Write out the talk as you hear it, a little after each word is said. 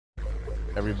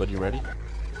Everybody ready?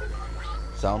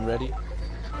 Sound ready?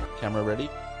 Camera ready?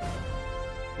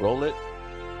 Roll it.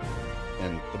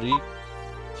 And 3,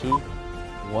 2,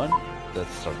 1.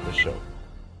 Let's start the show.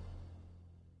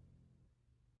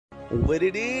 What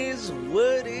it is.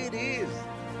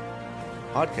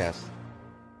 Podcast.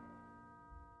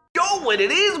 Yo, what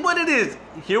it is.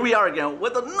 Here we are again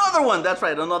with another one. That's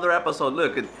right, another episode.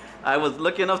 Look, I was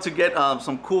lucky enough to get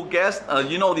some cool guests.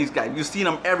 You know these guys. You've seen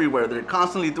them everywhere. They're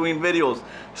constantly doing videos,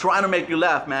 trying to make you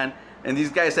laugh, man. And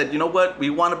these guys said, you know what? We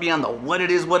want to be on the What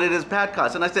It Is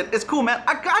podcast. And I said, it's cool, man.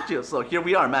 I got you. So here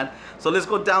we are, man. So let's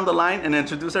go down the line and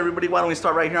introduce everybody. Why don't we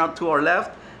start right here to our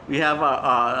left? We have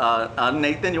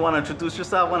Nathan. You want to introduce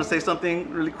yourself? Want to say something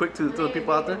really quick to the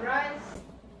people out there?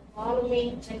 Follow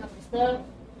me, check out the stuff.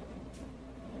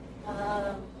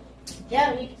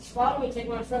 Yeah, you can follow me, check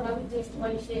my stuff. I be doing some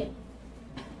funny shit.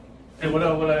 Hey, what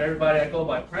up, everybody? I go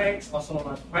by Pranks, also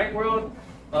known as Prank World.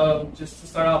 Just to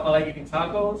start off, I like eating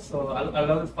tacos, so I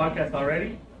love this podcast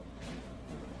already.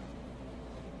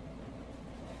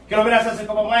 Quiero ver a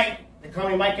como Mike. They call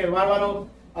me Mike El Bárbaro.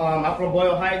 I'm from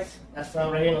Boyle Heights. That's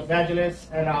right here in Los Angeles.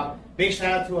 And big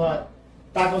shout out to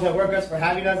Tacos and Workers for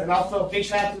having us. And also big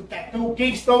shout out to Tattoo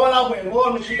Kings. Toma la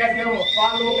huevón. Make sure you guys give them a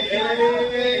follow.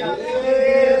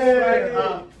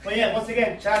 But yeah, once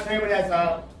again, shout out to everybody that's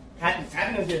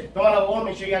having us here. Toma la huevón.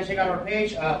 Make sure you guys check out our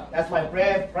page. That's my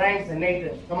friend, Franks and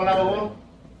Nathan. Toma la huevón.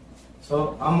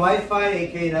 So I'm Wi-Fi,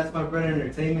 aka that's my brother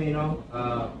entertainment, you know.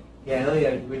 Yeah, hell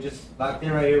yeah, we're just locked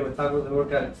in right here with Tacos and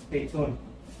Workouts. Stay tuned.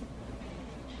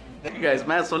 Thank you guys,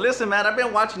 man. So listen, man, I've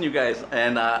been watching you guys,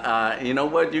 and you know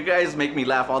what? You guys make me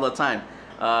laugh all the time.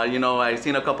 You know, I've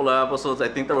seen a couple of episodes. I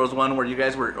think there was one where you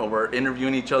guys were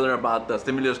interviewing each other about the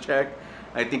stimulus check.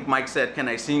 I think Mike said, "Can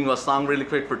I sing you a song really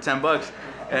quick for $10?"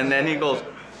 And then he goes,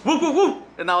 "Woo woo woo!"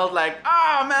 And I was like,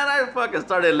 "Ah, man!" I fucking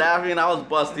started laughing. I was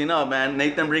busting up, man.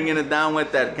 Nathan bringing it down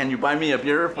with that. Can you buy me a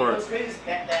beer for?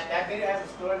 That video has a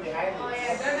story behind it. Oh,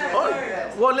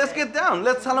 yeah, Oh, well, let's get down.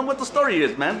 Let's tell them what the story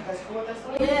is, man.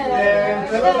 Yeah,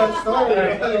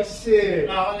 story. Shit.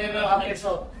 Okay,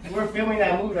 so we're filming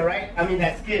that movie, right? I mean,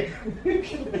 that skit.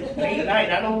 Late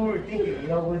night, I know what we were thinking. You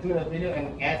know, we're doing a video in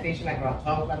a gas station like around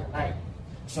 12 o'clock at night.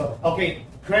 So, okay,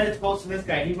 credit goes to this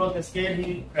guy. He wrote the skit.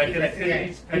 He did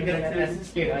that's his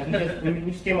skit.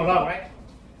 We just came along, right?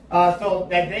 So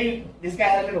that day, this guy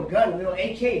had a little gun, a little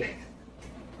AK.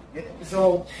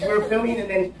 So we were filming, and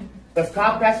then the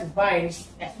cop passes by, and as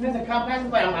soon as the cop passes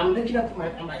by, I'm looking up to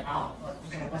I'm like, oh,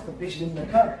 what's the bitch in the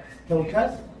car? Can we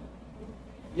cuss?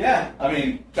 Yeah, I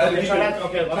mean, try to keep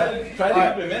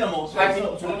it minimal.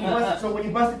 So when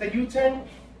you busted the U-turn,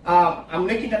 I'm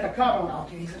looking at the cop. I'm like,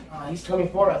 okay, he's coming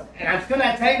for us, and I'm still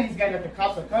not telling these guys that the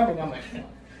cops are coming. I'm like,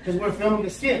 because we're filming the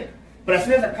skit. But as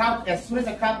soon as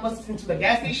the cop busts into the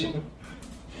gas station,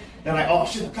 they're like, oh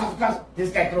shit, the cops.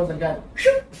 This guy throws a gun.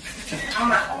 I'm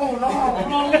like, oh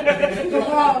no.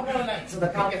 So the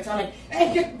cop gets telling me,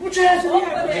 hey, put your hands in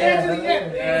the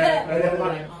air. And then I'm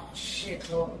like, oh shit.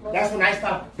 So that's when I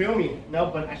stopped filming.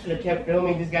 No, but I should have kept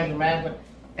filming. These guys are mad, but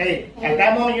hey, at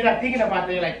that moment you're not thinking about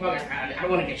it. You're like, fuck, I don't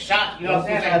want to get shot. You know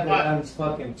what I'm saying? Like, I'm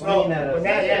fucking pointing at us.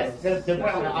 I'm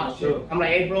like, oh shit. I'm like,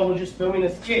 hey bro, we're just filming a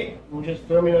skit. We're just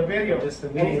filming a video. And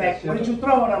he's like, what did you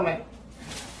throw? And I'm like,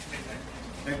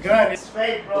 the gun is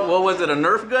fake, bro. What was it, a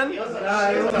Nerf gun? It was a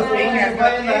fake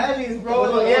gun,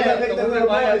 bro.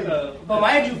 Yeah, but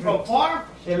mind you, from far,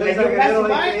 it looks like a little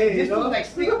AK, this was like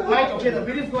stick. Okay, the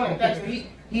video's going like that. So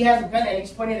he has a gun and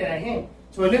he's pointing it at him.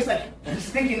 So it looks like he's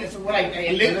thinking it's like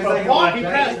it looks from far. He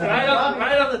passed right on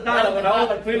the dot when I was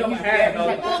like putting up my hand.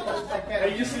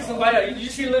 And you see somebody, you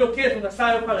see a little kid from the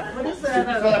side of the car, like, what is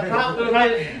that? So the cop,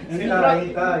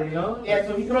 you know? Yeah,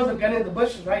 so he throws a gun in the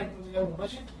bushes, right? He throws a gun in the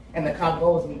bushes. And the cop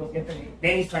goes and he goes,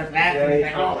 then he starts laughing. He's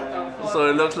like, oh. So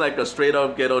it looks like a straight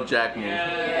up ghetto Jack move.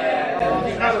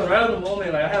 Yeah. I was right on the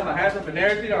moment, like I have my hands up and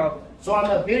everything. So on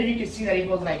the video, you can see that he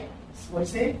goes like, what do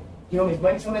you say? You owe me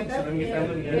money, something like that? Let me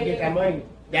get that money.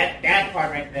 That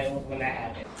part right there was when that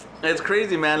happened. It's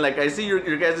crazy, man. Like, I see your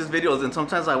guys' videos, and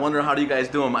sometimes I wonder, how do you guys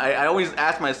do them? I always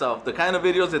ask myself, the kind of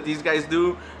videos that these guys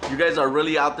do, you guys are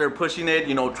really out there pushing it,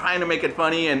 you know, trying to make it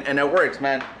funny, and it works,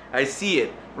 man. I see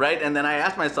it, right? And then I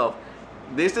ask myself,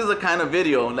 this is a kind of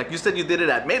video, like you said you did it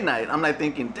at midnight. I'm like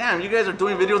thinking, damn, you guys are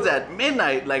doing videos at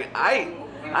midnight. Like, I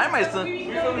myself,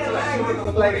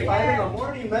 like 5 in the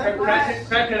morning, man.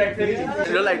 Crack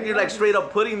activity. You're like straight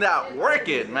up putting that work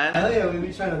in, man. Hell yeah, we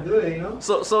be trying to do it, you know.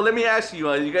 So let me ask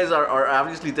you, you guys are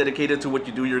obviously dedicated to what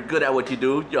you do. You're good at what you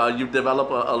do. You've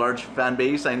developed a large fan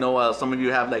base. I know some of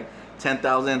you have like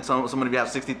 10,000, some of you have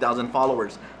 60,000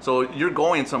 followers. So you're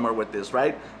going somewhere with this,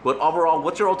 right? But overall,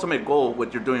 what's your ultimate goal?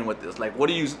 What you're doing with this? Like, what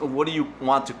do you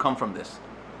want to come from this?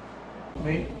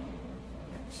 Me?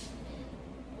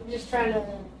 I'm just trying to.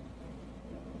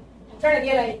 I'm trying to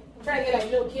get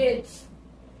like little kids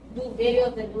do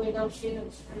videos and doing dumb shit on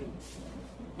the streets.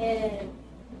 And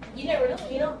you never know,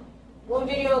 you know. One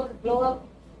video could blow up,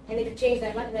 and it could change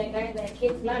that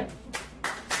kid's life.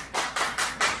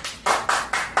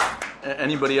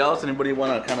 Anybody else? Anybody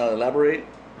want to kind of elaborate?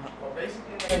 Well,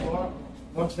 basically, like,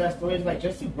 one to that story is like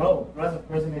just to grow as a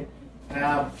president,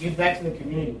 give back to the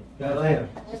community.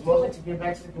 It's mostly to give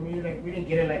back to the community. Like, we didn't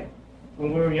get it like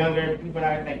when we were younger. People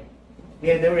are like,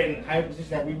 yeah, they were in higher positions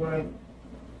that we were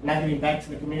not giving back to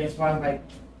the community as far as like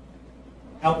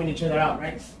helping each other out,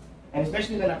 right? And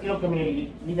especially the Latino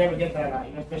community, we never get that a lot,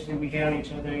 you know, especially we hate on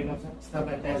each other, you know, stuff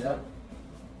like that. So,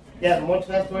 yeah, more to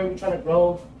that story, we're trying to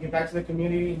grow, give back to the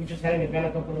community. We just had an event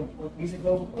a couple of weeks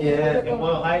ago. Yeah. In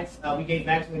Boyle Heights, we gave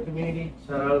back to the community.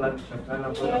 Shout out La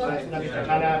Chacana. Shout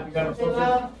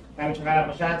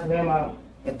out to them,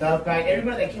 the Dove guy,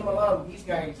 everybody that came along, these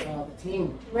guys, the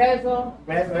team. Rezo,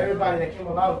 everybody that came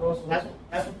along, bro. So that's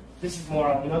what this is more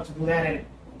of, you know, to do that and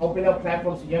open up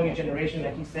platforms to younger generation,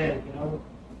 like he said, you know,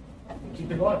 and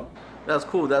keep it going. That's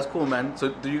cool. That's cool, man. So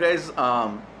do you guys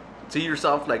see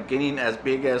yourself like getting as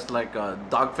big as like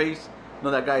Dogface? You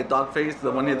know that guy Dogface,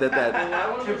 the one who did that?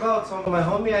 Trip out. So my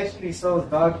homie actually sells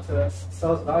dogs to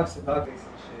Dogface and shit.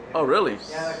 Oh, really?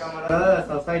 Yeah, like that's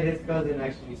outside his cousin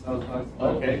actually sells dogs.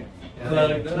 Okay. Yeah.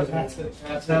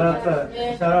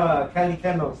 Shout out Cali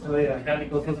Kennel. So yeah,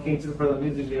 those ones came through for the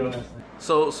music video last night.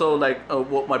 So like,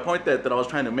 what my point that I was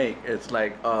trying to make, it's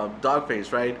like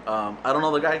Dogface, right? I don't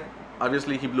know the guy.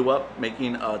 Obviously, he blew up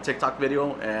making a TikTok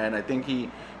video, and I think he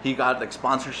got like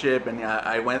sponsorship, and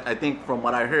I think from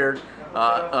what I heard,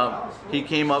 he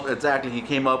came up He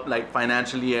came up like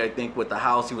financially. I think with the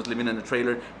house, he was living in a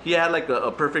trailer. He had like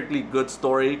a perfectly good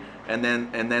story, and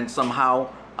then somehow,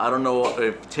 I don't know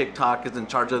if TikTok is in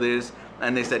charge of this,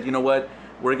 and they said, you know what?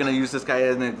 We're gonna use this guy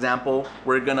as an example.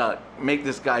 We're gonna make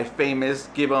this guy famous,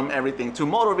 give him everything to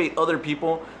motivate other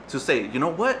people to say, you know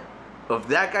what? If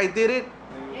that guy did it,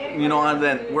 you know, and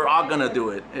then we're all gonna do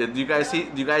it. Do you guys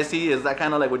see? Is that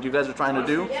kind of like what you guys are trying to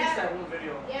do? Yeah,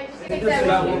 just take Just that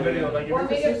that one video. Like, if one you're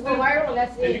video to go consistent, viral,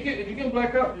 that's it. if you can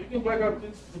black out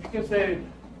this. If you can say,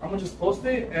 I'm gonna just post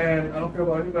it, and I don't care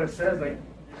what anybody says. Like,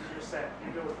 you're set.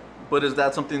 You're good with it. But is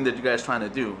that something that you guys trying to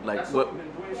do? Like That's what? what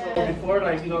we've been doing so before.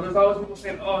 Like, you know, there's always people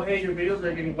saying, "Oh, hey, your videos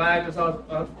are getting black." There's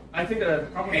always, I think that as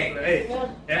a compliment. Like, hey,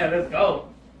 yeah, let's go.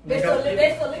 They're still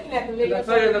looking at the I video.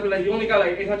 tell you, they'll be like, you only got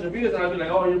like 800 views, and I'll be like,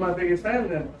 oh, you're my biggest fan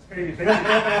then. That's crazy. Thank you.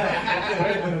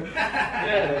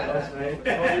 Yeah,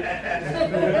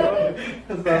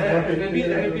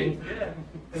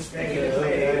 that's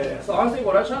right. So honestly,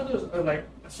 what I try to do is like,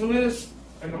 as soon as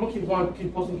like, I'm gonna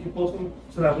keep posting,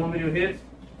 so that one video hits.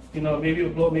 You know, maybe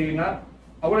it'll blow, maybe not.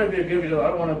 I want it to be a good video. I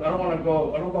don't want to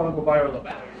go viral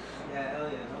about it. Yeah, hell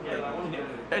yeah.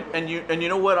 And you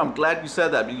know what? I'm glad you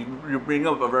said that. You bring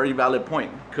up a very valid point,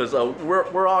 because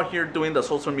we're all here doing the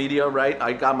social media, right?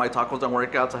 I got my tacos and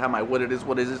workouts. I have my what it is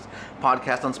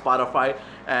podcast on Spotify,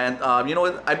 and you know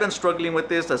what? I've been struggling with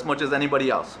this as much as anybody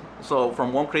else. So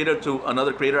from one creator to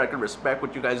another creator, I can respect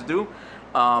what you guys do,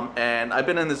 and I've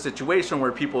been in this situation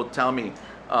where people tell me,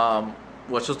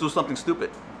 let's just do something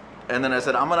stupid, and then I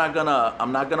said I'm not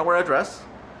gonna wear a dress.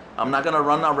 I'm not gonna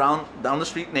run around down the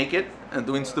street naked and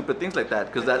doing stupid things like that,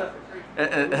 because that.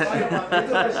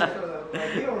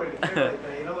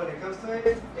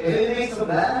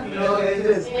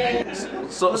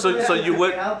 So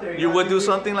you would do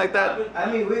something like that? I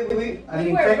mean,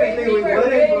 technically we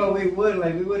wouldn't,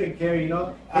 but we wouldn't care, you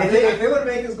know. If it would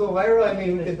make us go viral, I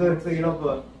mean, we could do it, you know,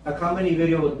 but a comedy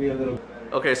video would be a little.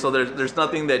 Okay, so there's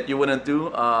nothing that you wouldn't do,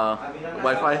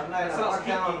 Wi-Fi? I'm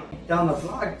not down the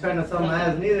block trying to sell my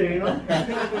ass neither, you know?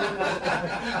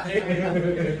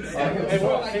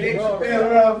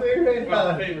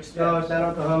 Shout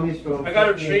out to homies from... I got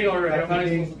a train already. I'm not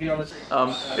even supposed to be on the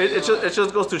It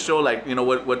just goes to show, like, you know,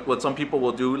 what some people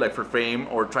will do, like, for fame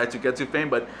or try to get to fame,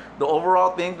 but the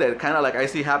overall thing that kind of like I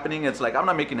see happening, it's like I'm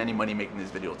not making any money making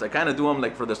these videos. I kind of do them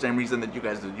like for the same reason that you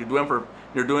guys do.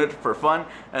 You're doing it for fun,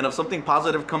 and if something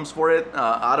positive comes for it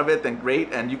out of it, then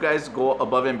great. And you guys go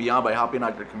above and beyond by helping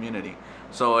out your community.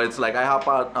 So it's like I help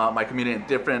out my community in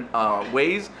different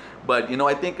ways, but you know,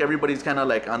 I think everybody's kind of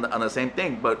like on the same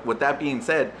thing. But with that being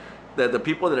said, the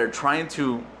people that are trying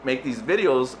to make these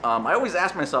videos, I always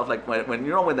ask myself, like when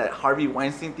you know, when that Harvey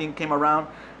Weinstein thing came around,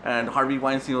 and Harvey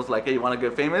Weinstein was like, hey, you want to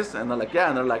get famous? And they're like, yeah.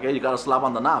 And they're like, hey, you got to slap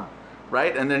on the knob,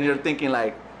 right? And then you're thinking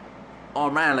like,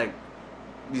 oh man, like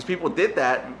these people did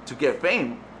that to get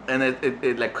fame, and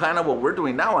it like kind of what we're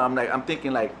doing now. I'm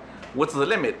thinking like, what's the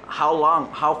limit?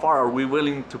 How far are we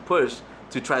willing to push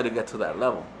to try to get to that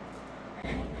level?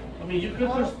 I mean, you could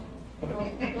push.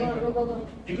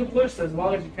 You can push as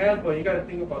long as you can, but you got to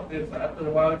think about this. After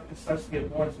a while, it starts to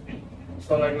get boring to me.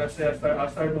 So, like, let's say I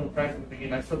started doing pranks in the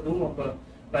beginning. I still do them, but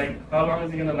like, how long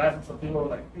is it gonna last until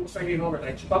people start getting over?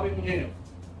 Like, Chupapa Muñeño.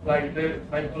 Like,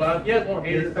 a lot of more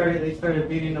haters. They started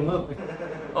beating them up.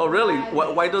 Oh, really?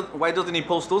 Why doesn't he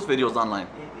post those videos online?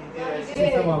 I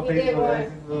see some on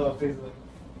Facebook.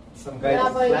 Some guy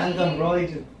just slammed them, bro. He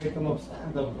just picked them up,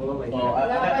 slammed them, bro. Like,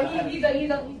 He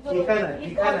kind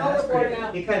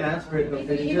of asked for it.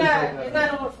 It's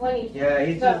not almost funny. Yeah,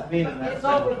 he's just being an It's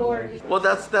overboard. Well,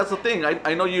 that's the thing.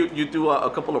 I know you do a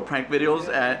couple of prank videos,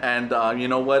 and you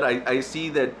know what? I see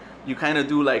that you kind of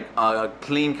do like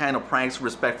clean kind of pranks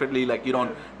respectfully, like you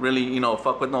don't really, you know,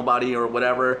 fuck with nobody or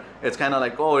whatever. It's kind of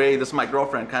like, oh, hey, this is my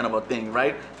girlfriend kind of a thing,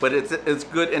 right? But it's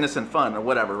good, innocent fun or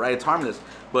whatever, right? It's harmless.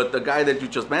 But the guy that you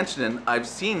just mentioned, I've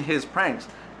seen his pranks,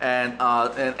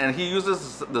 and he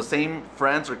uses the same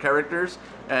friends or characters,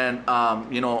 and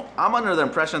you know, I'm under the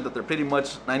impression that they're pretty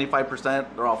much 95%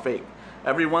 they're all fake.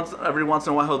 Every once in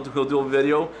a while he'll do a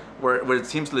video where it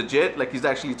seems legit, like he's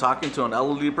actually talking to an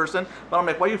elderly person. But I'm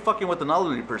like, why are you fucking with an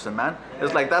elderly person, man? Yeah.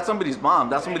 It's like, that's somebody's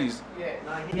mom. That's somebody's... Yeah,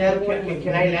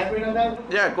 can I elaborate on that?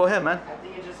 Yeah, go ahead, man. I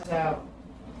think it just... shout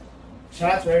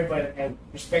out to everybody and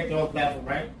respect their own platform,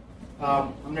 right?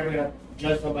 I'm never going to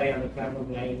judge somebody on the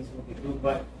platform that this is what they do,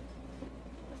 but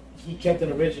he kept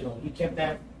it original. He kept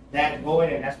that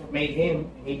going, and that's what made him,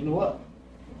 and he blew up.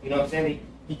 You know what I'm saying?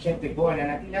 He kept it going,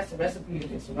 and I think that's the recipe of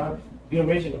this. You know, be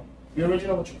original. Be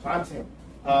original with your content.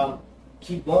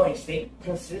 Keep going. Stay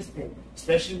consistent,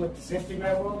 especially with this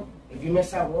Instagram world. If you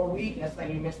miss out 1 week, that's like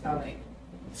you missed out like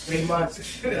 3 months.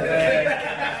 2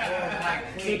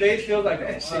 days feels like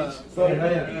that. So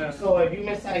if you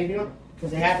miss out, you know,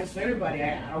 because it happens to everybody.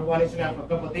 I want Instagram for a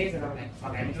couple of days, and I'm like,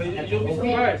 fuck, I you'll be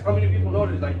surprised how many people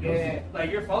notice. Like,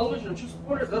 like your followers, your true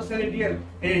supporters, they'll send it in,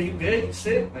 and you good, you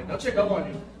sick, like they'll check up on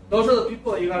you. Those are the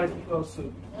people that you gotta keep close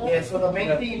to. Yeah, so the main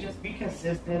thing is just be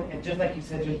consistent, and just like you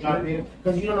said, just drop videos,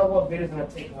 because you don't know what video's gonna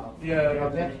take off. Yeah. You know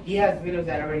what I'm saying? He has videos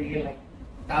that already get like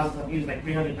thousands of views, like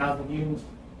 300,000 views.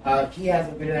 He has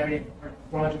a video that already get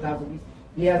 400,000 views.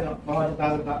 He has a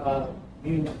 400,000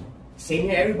 views. Same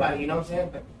here, everybody, you know what I'm saying?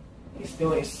 But it's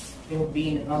still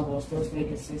being humble, still staying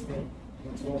consistent.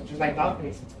 So just like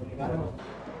Dogface, you gotta know.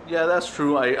 Yeah, that's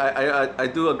true. I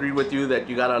do agree with you that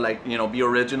you gotta, like, you know, be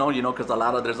original, you know, because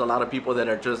there's a lot of people that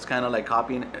are just kind of like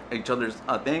copying each other's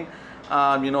thing,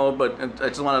 you know. But I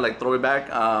just want to like throw it back,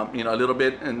 you know, a little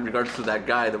bit in regards to that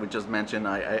guy that we just mentioned.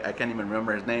 I can't even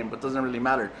remember his name, but it doesn't really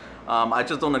matter. I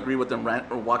just don't agree with them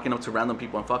walking up to random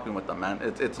people and fucking with them, man.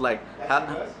 It's like.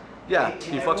 Yeah,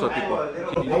 he fucks with people.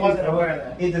 I wasn't aware of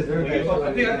that. He deserves it.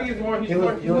 I think he's more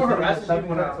harassing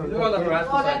people now. He's more on the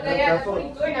harassing side.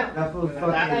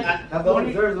 That fool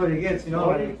deserves what he gets, you know.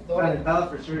 $100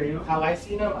 for sure, you know. How I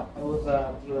seen him, it was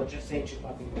just saying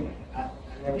Chupapa.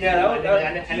 In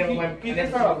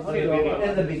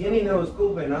the beginning it was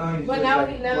cool, but now he's going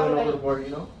overboard,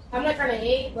 you know. I'm not trying to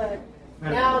hate, but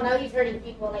now he's hurting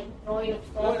people, like throwing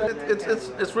stuff.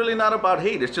 It's really not about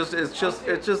hate. It's just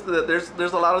that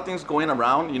there's a lot of things going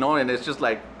around, you know, and it's just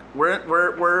like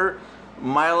we're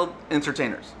mild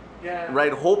entertainers,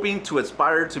 right? Hoping to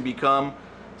aspire to become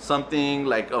something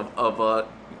like of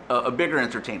a bigger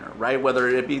entertainer, right? Whether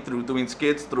it be through doing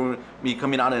skits, through me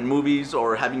coming out in movies,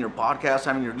 or having your podcast,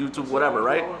 having your YouTube, whatever,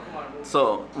 right?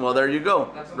 So, well, there you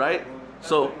go, right?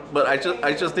 So, but I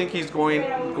just think he's going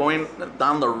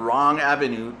down the wrong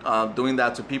avenue, doing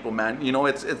that to people, man. You know,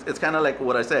 it's kind of like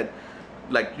what I said,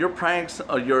 like your pranks,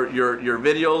 your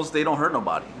videos, they don't hurt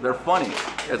nobody. They're funny.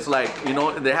 It's like, you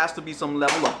know, there has to be some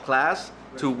level of class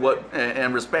to what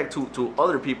and respect to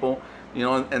other people, you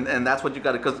know, and that's what you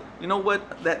got to, because you know what,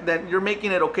 that you're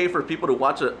making it okay for people to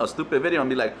watch a stupid video and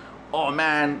be like, oh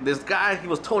man, this guy, he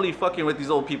was totally fucking with these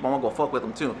old people, I'm gonna go fuck with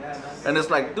them too. And it's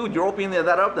like, dude, you're opening that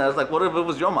up now. It's like, what if it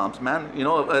was your mom's, man? You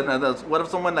know, and what if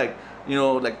someone like, you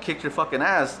know, like kicked your fucking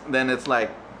ass? Then it's like,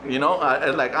 you know,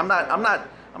 like I'm not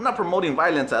promoting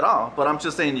violence at all, but I'm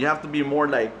just saying you have to be more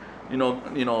like, you know,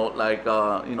 like,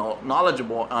 you know,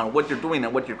 knowledgeable on what you're doing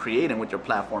and what you're creating with your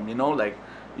platform. You know, like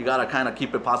you gotta kind of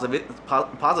keep it positive,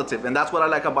 and that's what I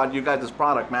like about you guys'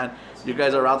 product, man. You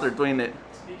guys are out there doing it.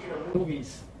 Speaking of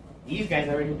movies, these guys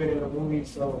already been in a movie,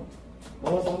 so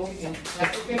what was the movie? I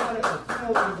came out in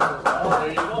Sancho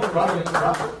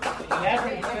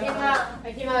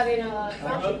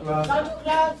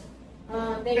Claus.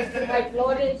 They used to buy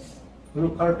Flores.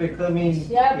 Blue carpet coming.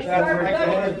 Yeah, blue Shout out to carpet Rick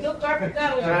coming. Owens. Blue carpet Shout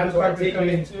coming. out to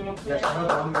Articulate too. Yeah, shout out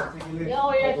to Homie Articulate. Yo, yeah,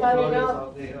 Uncle shout it Flores out.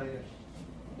 all day, oh,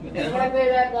 yeah.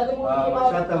 That other movie came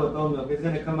out. Shot That with Old Milk. It's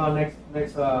gonna come out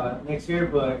next year,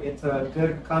 but it's a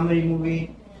good comedy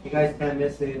movie. You guys can't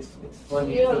miss it. It's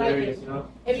funny. You It's don't like hilarious, it. you know.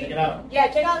 Check it out. Yeah,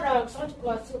 check out Santa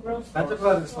Claus too, bro. Santa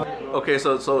Claus is funny, bro. Okay,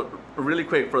 so really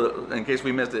quick in case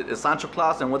we missed it, it's Sancho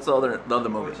Claus and what's the other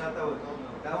movie? Shot That with Old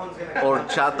Milk. That one's gonna. Or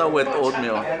Chata with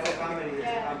oatmeal. That's a comedy. It's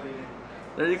a comedy.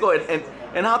 There you go.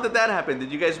 And how did that happen?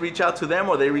 Did you guys reach out to them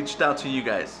or they reached out to you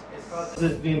guys? It's called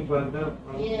Just Being Plugged Up,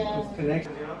 bro. Yeah. It's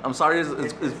connection, you know. I'm sorry,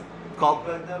 it's called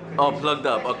Plugged Up. Oh, Plugged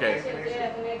Up. Okay.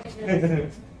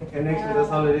 Connection, that's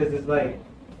all it is. It's like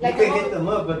you can hit them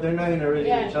up, but they're not gonna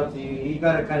really reach out to you. You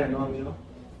gotta kind of know them, you know.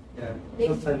 Yeah.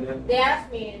 Sometimes, yeah. They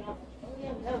asked me, and I'm like, oh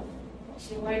yeah, no.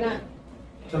 Shit, why not?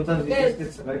 Sometimes you just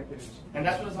get selected. And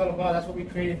that's what it's all about. That's what we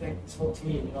created, like this whole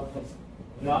team, you know, because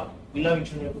we love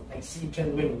each other, like see each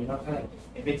other win, you know, kind of like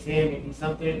if it's him, if he's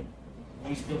something,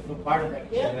 you still feel part of that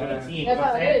team. That's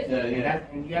how it is.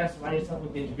 And you gotta surround yourself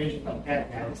with individuals like that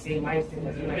have the same mindset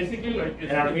as you. Basically, like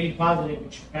And are really positive,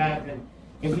 which you have, and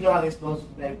if you know how they're supposed to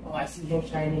be like, oh, I see him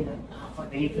shining, and fuck,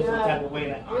 then you feel some type of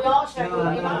way, like, We all shine.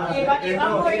 There's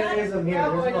no haterism here.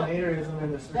 There's no haterism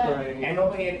in the circle right and here.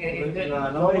 nobody's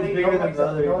bigger than the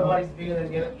other, you know? Nobody's bigger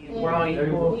than the other. We're all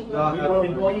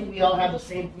equal. We all have the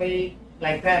same play,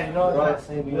 like that, you know. We're all the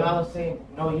same, We're all the same.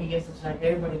 You know, he gets to shine.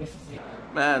 Everybody gets to see.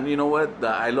 Man, you know what?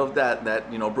 I love that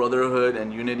brotherhood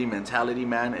and unity mentality,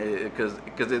 man. Because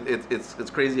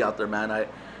it's crazy out there, man.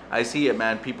 I see it,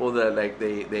 man. People that like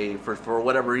they for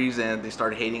whatever reason they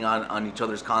start hating on each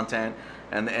other's content,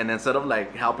 and instead of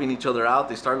like helping each other out,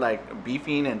 they start like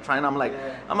beefing and trying. I'm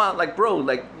not like, bro,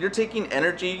 like you're taking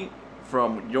energy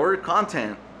from your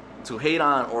content to hate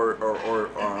on or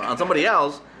on somebody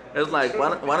else. It's like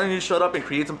why don't you shut up and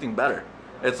create something better?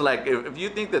 It's like if you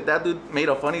think that dude made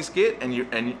a funny skit and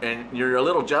you're a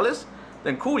little jealous,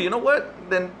 then cool. You know what?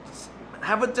 Then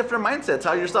have a different mindset.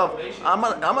 Tell yourself, I'm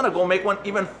gonna go make one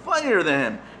even funnier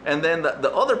than him. And then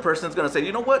the other person's gonna say,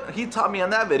 you know what? He taught me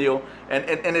on that video, and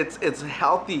it's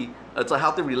healthy. It's a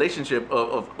healthy relationship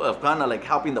of kind of like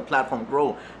helping the platform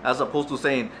grow, as opposed to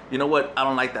saying, you know what? I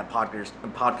don't like that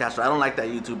podcaster. I don't like that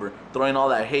YouTuber. Throwing all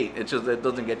that hate. It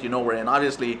doesn't get you nowhere. And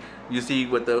obviously, you see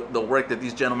with the work that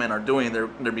these gentlemen are doing,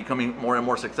 they're becoming more and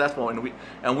more successful.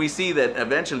 And we see that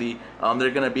eventually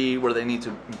they're gonna be where they need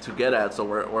to get at. So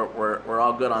we're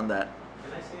all good on that.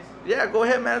 Can I say something? Yeah, go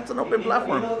ahead, man. It's an open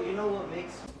platform. You know what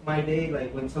makes my day,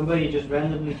 like when somebody just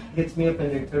randomly hits me up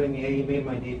and they're telling me, hey, you made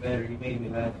my day better, you made me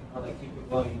laugh, I'll like keep it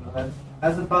going, you know.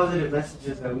 That's the positive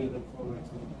messages that we look forward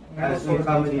to. As doing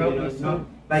comedy videos, you know.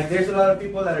 Like there's a lot of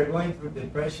people that are going through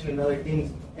depression and other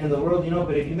things in the world, you know,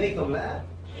 but if you make them laugh,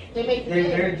 they make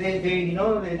it you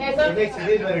know, it makes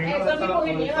it better, you know. Some people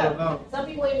hit me up. Some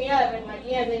people hit me up and like,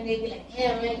 yeah, then they be like,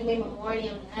 damn, man, you made my morning,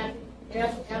 I'm happy. And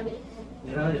that's what happens.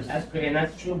 You know, That's great, and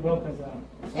that's true, bro. Because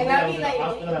and I be like,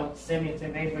 hospital that sent me and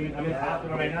said, "Hey, bro, I'm in the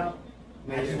hospital right now.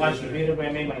 I just watched your video, bro.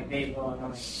 It made my day, bro." And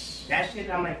I'm like, that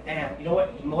shit. I'm like, damn. You know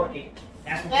what? That's what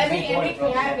keeps me going,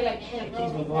 bro. happy, like, damn, It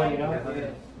keeps me going, you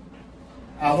know.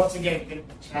 Once again, good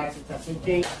shout out to Tattoo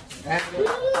King.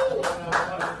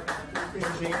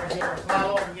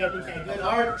 Follow, we got that good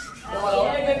art.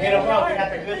 You know, bro, we got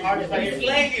the good artists right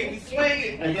here. We swing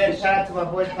it. And then shout out to my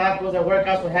boys Tacos that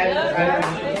workouts for having us.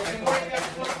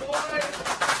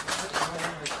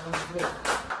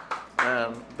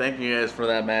 Thank you guys for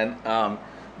that, man.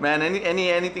 Man,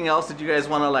 anything else that you guys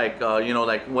want to like,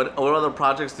 like what other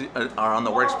projects are on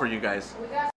the works for you guys? We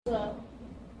got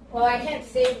well, I can't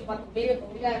say about the video,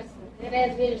 but we got some good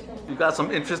ass videos coming. You got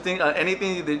some interesting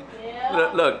anything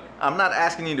that look, I'm not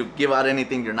asking you to give out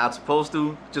anything you're not supposed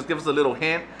to. Just give us a little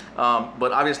hint.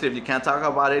 But obviously, if you can't talk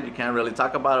about it, you can't really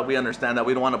talk about it. We understand that.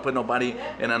 We don't want to put nobody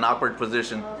in an awkward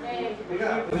position. Okay. we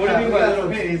got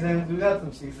some seasons. We got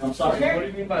some seasons. I'm sorry. What do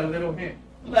you mean by little hint?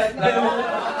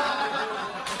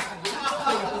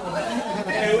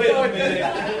 Hey, wait a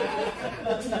minute.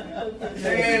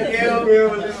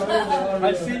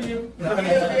 I see you.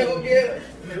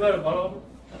 You got a bottle?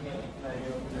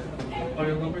 Oh,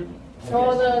 you're hungry? So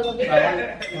the video.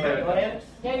 Go ahead.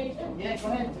 Yeah, you too. Yeah, go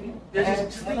ahead.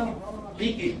 Just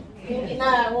leak it.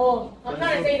 Nah, well, I'm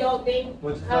trying to say the whole thing.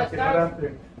 How it starts.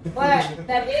 But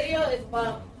that video is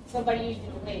about somebody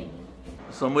using a wig.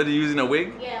 Somebody using a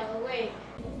wig? Yeah, a wig.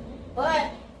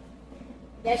 But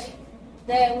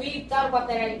that we thought about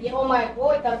that idea. Oh, my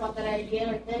boy thought about that idea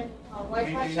right then.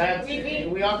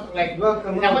 We all like. We all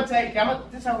come up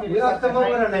this is how with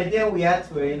an idea. We add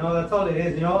to it. You know, that's all it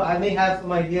is. You know, I may have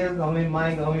some ideas. The homie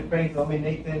Mike, the homie Frank, the homie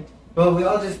Nathan. but we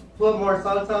all just put more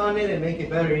salsa on it and make it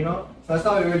better, you know. So that's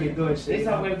how we really do it. Shit. This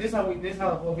how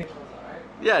the whole video goes,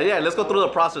 alright? Yeah, let's go through the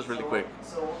process really quick.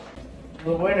 So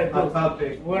we're in a On group.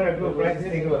 topic. We're in a group, right?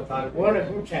 Think of a topic. We're in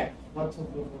a group chat. 1, 2, 3,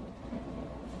 4.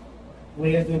 What are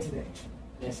you guys doing today?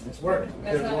 Let's work.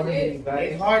 That's how it is.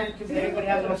 It's hard because everybody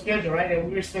has their own schedule, right? And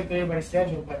we respect everybody's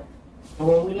schedule, but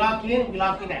when we lock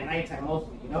in at nighttime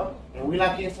mostly, you know? And we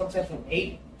lock in sometimes from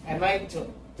 8 at night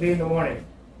till 3 in the morning,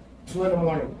 2 in the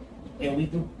morning. And we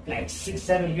do like 6,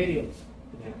 7 videos.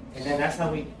 Yeah. And then that's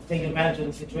how we take advantage of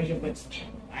the situation. But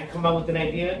I come up with an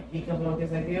idea, he comes up with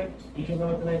this idea, he comes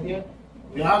up with an idea.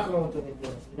 We all come up with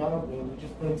ideas, you know? We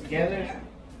just put them together,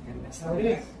 and that's how it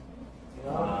is. You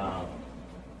know? Wow.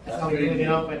 That's how we do it, you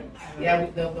know. But yeah,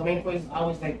 the main point is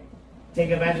always like take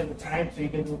advantage of the time so you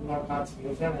can do more content. You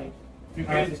know what I'm saying?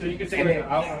 Like, So you can take it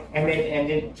out. and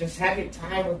then just have your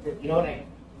time with it, you know, like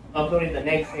uploading the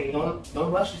next day.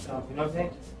 Don't rush yourself, you know what I'm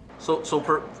saying?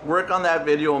 Work on that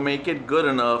video, make it good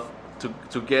enough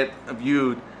to get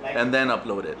viewed, and then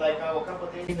upload it. Like a couple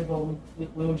of days ago,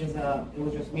 we were just it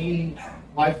was just me,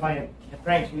 Wi-Fi, and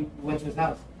Frank. We went to his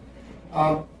house.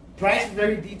 Price is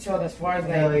very detailed as far as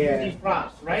like these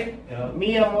props, right? Yeah.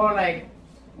 Me, I'm more like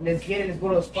let's go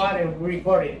to a spot and we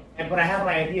record it. But I have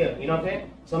my idea, you know what I'm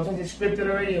saying? Sometimes it's scripted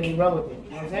already and we run with it, you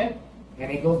know what I'm saying?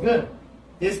 And it goes good.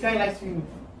 This guy likes to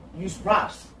use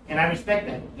props, and I respect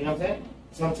that, you know what I'm saying?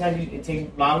 Sometimes it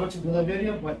takes longer to do the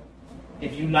video, but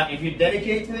if you're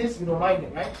dedicated to this, you don't mind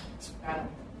it, right?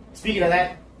 Speaking of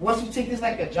that, once you take this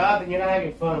like a job, then you're not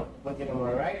having fun with it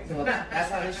anymore, right? So that's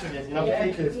how this shit is, you know what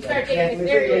I'm saying? You start taking it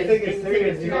serious. We take it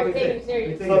serious. You You know, start we taking take it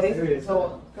serious. it serious.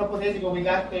 So a couple of days ago, we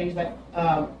got there. He's like,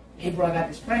 "Hey, bro, I got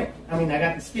this prank. I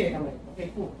got this skit." I'm like, "Okay,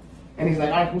 cool." And he's like,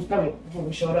 "All right, who's coming?"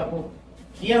 We showed up. Boom.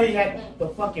 He already had the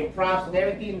fucking props and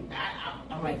everything.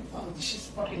 I'm like, "Oh, this shit's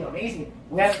fucking amazing."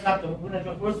 We haven't dropped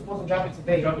we're supposed to drop it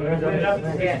today. We're gonna drop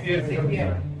it today.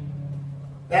 Yeah.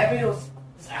 That video's.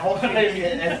 I hope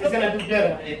it's gonna do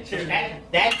good.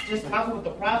 That just comes with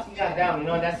the props he got down, you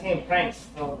know, that's him, pranks.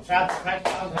 So shout out to Pranks.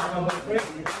 I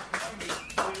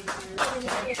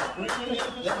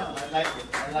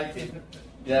like it.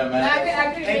 Yeah, man. I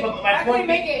Hey, but my couldn't point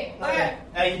make it.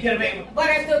 You couldn't make it. But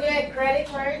I still get credit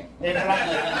for it.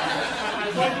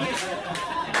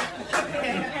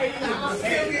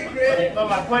 But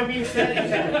my point being said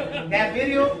is that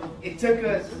video, it took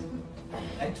us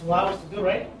like 2 hours to do,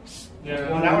 right?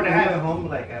 Yeah. 1 hour and a half. We went home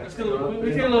like It's 'cause we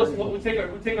take a little, we take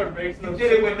our breaks. We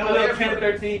did it with no air. 10,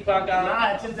 13, clock out.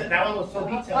 Nah, it's just that one was so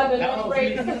detailed. Oh, That one was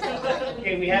really detailed.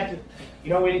 Okay, we had to,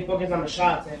 you know, we didn't focus on the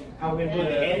shots and how we're gonna do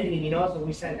the editing, you know, so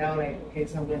we sat down like, okay,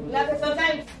 so I'm gonna do Like this.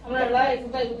 sometimes, I'm not lying,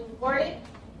 sometimes we record it,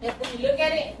 and when you look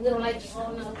at it, we don't like it.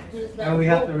 Oh no, do this And we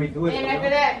have to redo it. And you know? after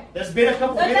that, There's been a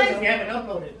couple Sometimes- videos that we haven't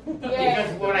uploaded. Yeah.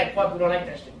 Because we're like, fuck, we don't like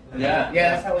that shit. Yeah.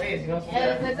 Yeah, that's how it is, you know. So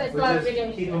that's a We lot of just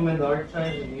videos. keep them in the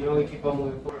archives, and you know we keep on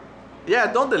moving forward.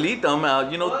 Yeah, don't delete them.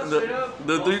 You know,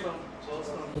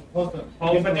 Post them.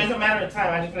 Okay, but there's a matter of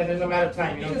time. I just feel like there's a matter of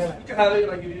time, you know what I'm saying? You can have it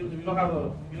like if you don't have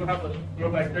a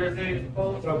Throwback Thursday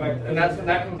post, and that's when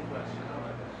that comes.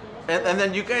 and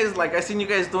then you guys, like, I seen you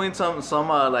guys doing some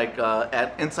like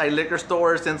at inside liquor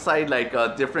stores, inside like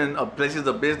different places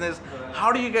of business.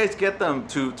 How do you guys get them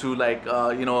to like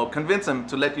you know, convince them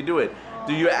to let you do it?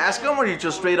 Do you ask them, or you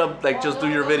just straight up like just do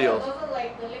your videos? Those are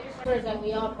like the liquor stores that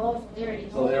we all post. They already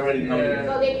know. So they already know. Yeah.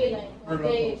 So they be like,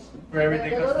 okay. For everything.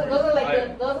 Those are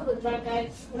like those are the drunk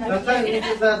guys. Sometimes we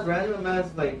just ask random ass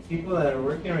like people that are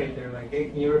working right there, like, hey,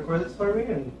 can you record this for me?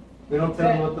 And we don't tell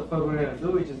them what the fuck we're gonna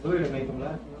do. We just do it and make them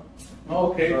laugh, you know.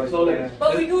 Okay, so yeah. like,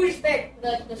 But we do respect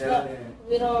the stuff. yeah.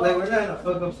 We don't. Like we're not gonna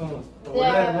fuck up someone's. We're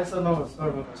not gonna mess up no one's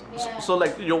store. Yeah. So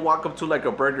like you'll walk up to like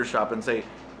a burger shop and say,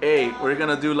 hey, we're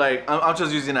gonna do like, I'm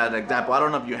just using that as an example. I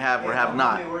don't know if you have or have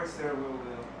not. Works there, we will.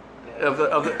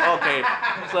 Okay,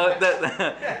 so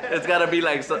that it's gotta be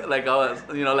like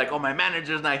you know, like, oh, my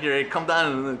manager's not here. Hey, come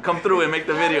down and come through and make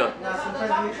the video. Nah,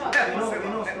 sometimes we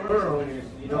know store owners.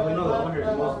 You know, we know the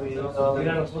owners mostly. You know, so We're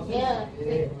not supposed to. Yeah.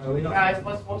 we know Nah, it's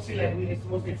mostly like it's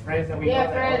mostly friends that we Yeah,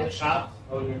 know that own the friends. shops.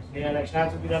 owners. Yeah, like shout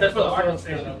out to Beat Up that's for the art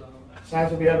Associates. station. Shout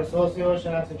out to Beat Up Associates.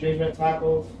 Shout out to Jay's Red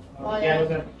Tacos. Oh, Yeah, yeah.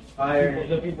 those are Fire.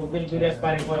 the people really do that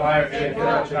spotting for Fire, us.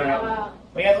 yeah, Wow.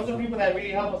 But yeah, those are people that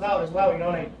really help us out as well. You know,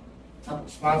 like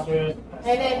sponsors.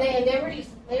 And then they really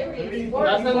support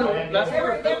Last us. time, last They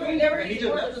really he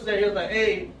just left us there. He was like,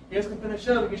 "Hey, you guys can finish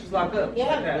up. We can just lock up."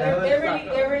 Yeah, they're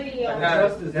really. The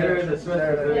trust is there. The trust is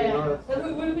there. You Yeah. know.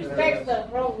 So we respect stuff,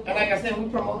 bro. And like I said, we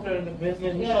promote the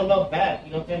business. We Yeah. show love back.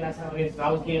 You know what I'm saying? That's how it is. I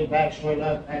was giving back, showing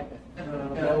love back. You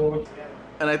know, when we're together.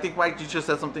 And I think, Mike, you just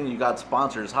said something. You got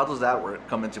sponsors. How does that work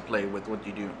come into play with what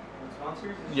you do?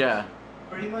 Sponsors? Yeah.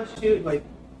 Pretty much, dude. Like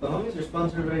the homies are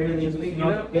sponsored right here. These week, you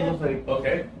know, like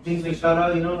Okay. things they shout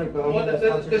out. You know, like the homies. Well, that the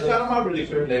sponsor shout out really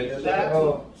sure.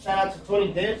 Shout out to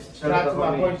Tony Dips. Shout out to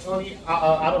my boy Tony.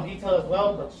 Out of detail as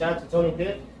well, but shout out to Tony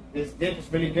Dip. This dip is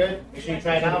really good. Make sure you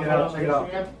try it out. Check it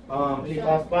out. Really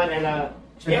fun spot and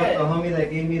Check out the homie that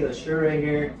gave me the shirt right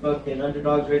here. Fucking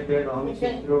Underdogs right there. The homie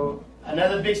came through.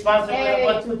 another big sponsor. Hey,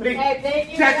 1, 2, 3. Hey,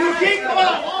 thank you. Tattoo guys. King, come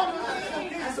on.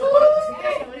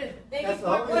 Thank That's you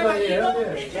all for right putting here,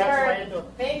 my yeah.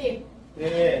 shirt. Thank you.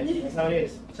 Yeah, that's how it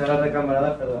is. Shout out to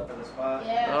Camarada for the spot.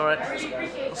 Yeah. All right. I really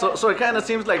appreciate So, that. so it kind of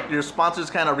seems like your sponsors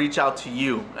kind of reach out to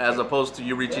you as opposed to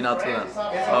you reaching out to them.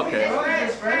 Okay.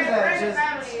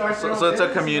 So it's a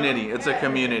community. It's a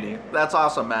community. That's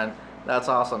awesome, man. That's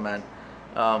awesome, man.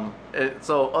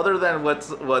 So other than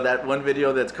that one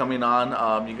video that's coming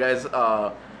on, you guys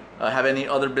have any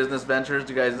other business ventures?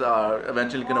 You guys are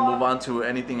eventually gonna move on to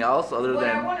anything else other What I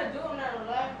than want to do, I'm not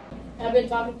gonna lie. I've been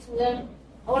talking to them.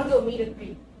 I want to do a meet and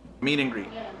greet. meet and greet?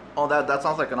 Yeah. Oh, that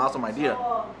sounds like an awesome idea.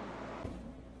 So,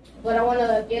 but I want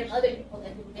to get other people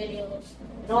that do videos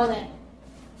and all that,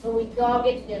 so we can all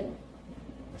get together.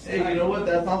 Hey, you know what?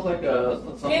 That sounds like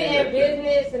something. Get in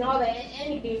business and all that,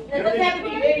 anything. It doesn't have to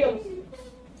be videos.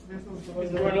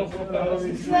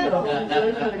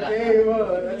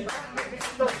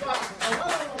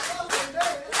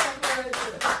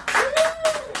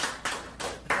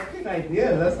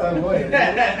 Idea. That's not way.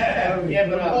 Yeah,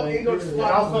 but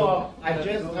also I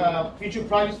just future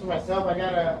projects for myself. I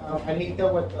got I linked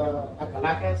up with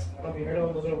Acalacas. I don't know if you heard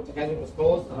of them. Those are the guys with the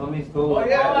skulls. The homies go. Oh,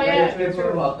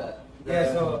 yeah. about that.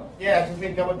 Yeah, so yeah, I just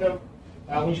linked up with them.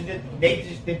 They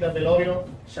just did the velorio.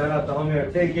 Shout out to homie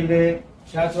Articulate.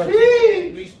 Shout out to our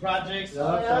Reach projects.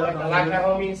 Yeah, Shout out to Acalaca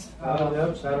homies. Shout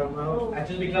out out. I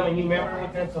just become a new member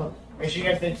with them, so make sure you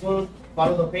guys stay tuned.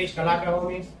 Follow the page, Calaca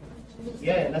homies.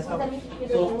 Yeah, that's how.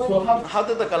 So how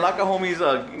did the Calaca homies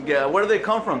where do they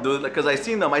come from, dude? Because I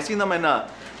seen them in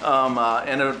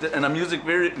a music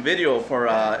video for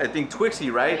I think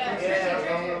Twixie, right?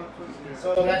 Yeah.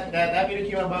 So that video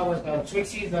came about with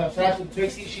Twixie's. Shout out to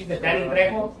Twixie. She's the Danny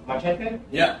Trejo Machete.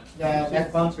 Yeah. That's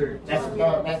Sponsored. that's his.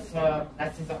 Oh, that's the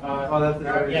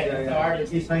artist. Yeah, that's the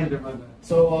artist. He signed it, my bad.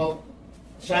 So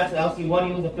shout out to LC1.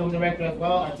 He was the film director as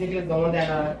well. Articulate, the one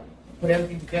that put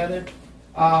everything together.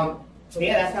 So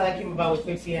yeah, that's how that came about with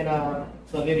Twixie and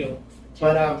the video.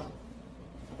 But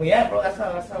yeah, bro, that's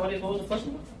how it is. What was the first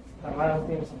one? I don't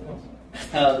think it was something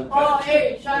else. Oh,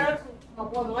 hey, shout out to my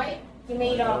boy Mike. He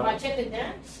made Machete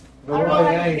dance. I don't know Oh,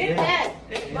 how yeah, he he did did. that.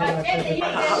 Machete, he did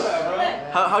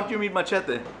that. How'd you meet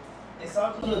Machete? It's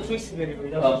all to the Twixie video, you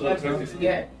know. Oh, the Twixie.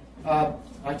 Yeah.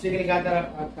 Articulate got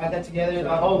that together.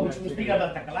 Which was speaking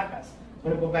about Tacalacas. I'm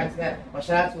gonna go back to that. My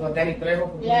shout out to Danny Trejo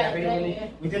for doing that video. Yeah.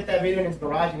 We did that video in his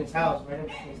garage in his house, right in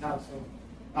his house.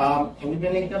 So, and we've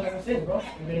been linked up ever since, bro.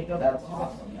 We've been linked up. That's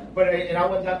awesome, man. But it all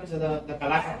went up to the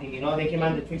Calaca thing, you know. They came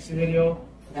out the Twixie video.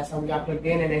 That's how we got plugged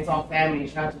in, and it's all family.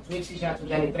 Shout out to Twixie, shout out to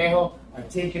Danny Trejo,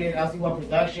 Articulate, LC1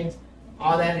 Productions.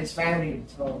 All that is family.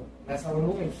 So that's how we're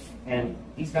moving. And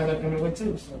these guys are coming with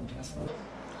too. So that's how.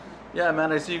 Yeah,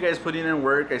 man, I see you guys putting in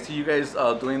work. I see you guys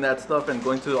doing that stuff and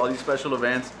going to all these special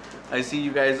events. I see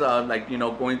you guys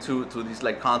going to these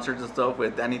like concerts and stuff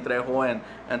with Danny Trejo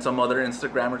and some other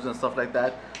Instagrammers and stuff like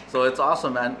that. So it's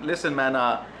awesome, man. Listen, man,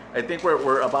 I think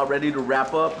we're about ready to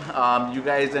wrap up. You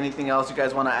guys, anything else you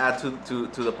guys want to add to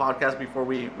the podcast before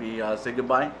we say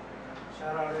goodbye?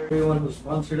 Shout out everyone who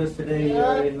sponsored us today. You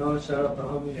already know. Shout out to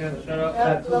homies. Yeah, shout Shout out.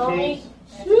 out to the homies.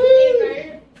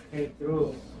 Came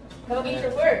through. Come get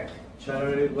your work. Shout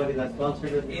out everybody that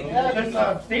sponsored us. You know?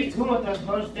 Just stay tuned with us,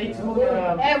 bro. Stay tuned.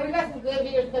 Hey, we got some good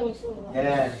videos coming soon.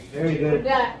 Yeah, very We good.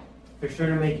 got. For sure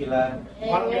to make you laugh.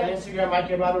 Follow me on Instagram,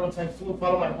 Mike Eduardo type 2.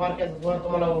 Follow my podcast as well,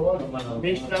 Toma La Bobona.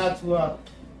 Big shout out to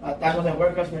Tacos and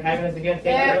Workouts for having us again.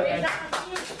 Thank you.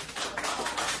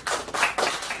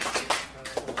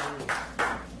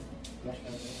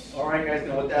 Alright guys,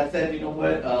 and with that said, you know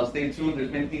what, stay tuned, there's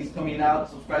many things coming out.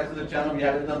 Subscribe to the channel if you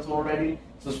haven't done so already.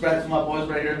 Subscribe to my boys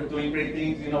right here who are doing great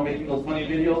things, making those funny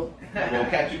videos. We'll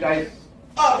catch you guys.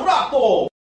 Rato!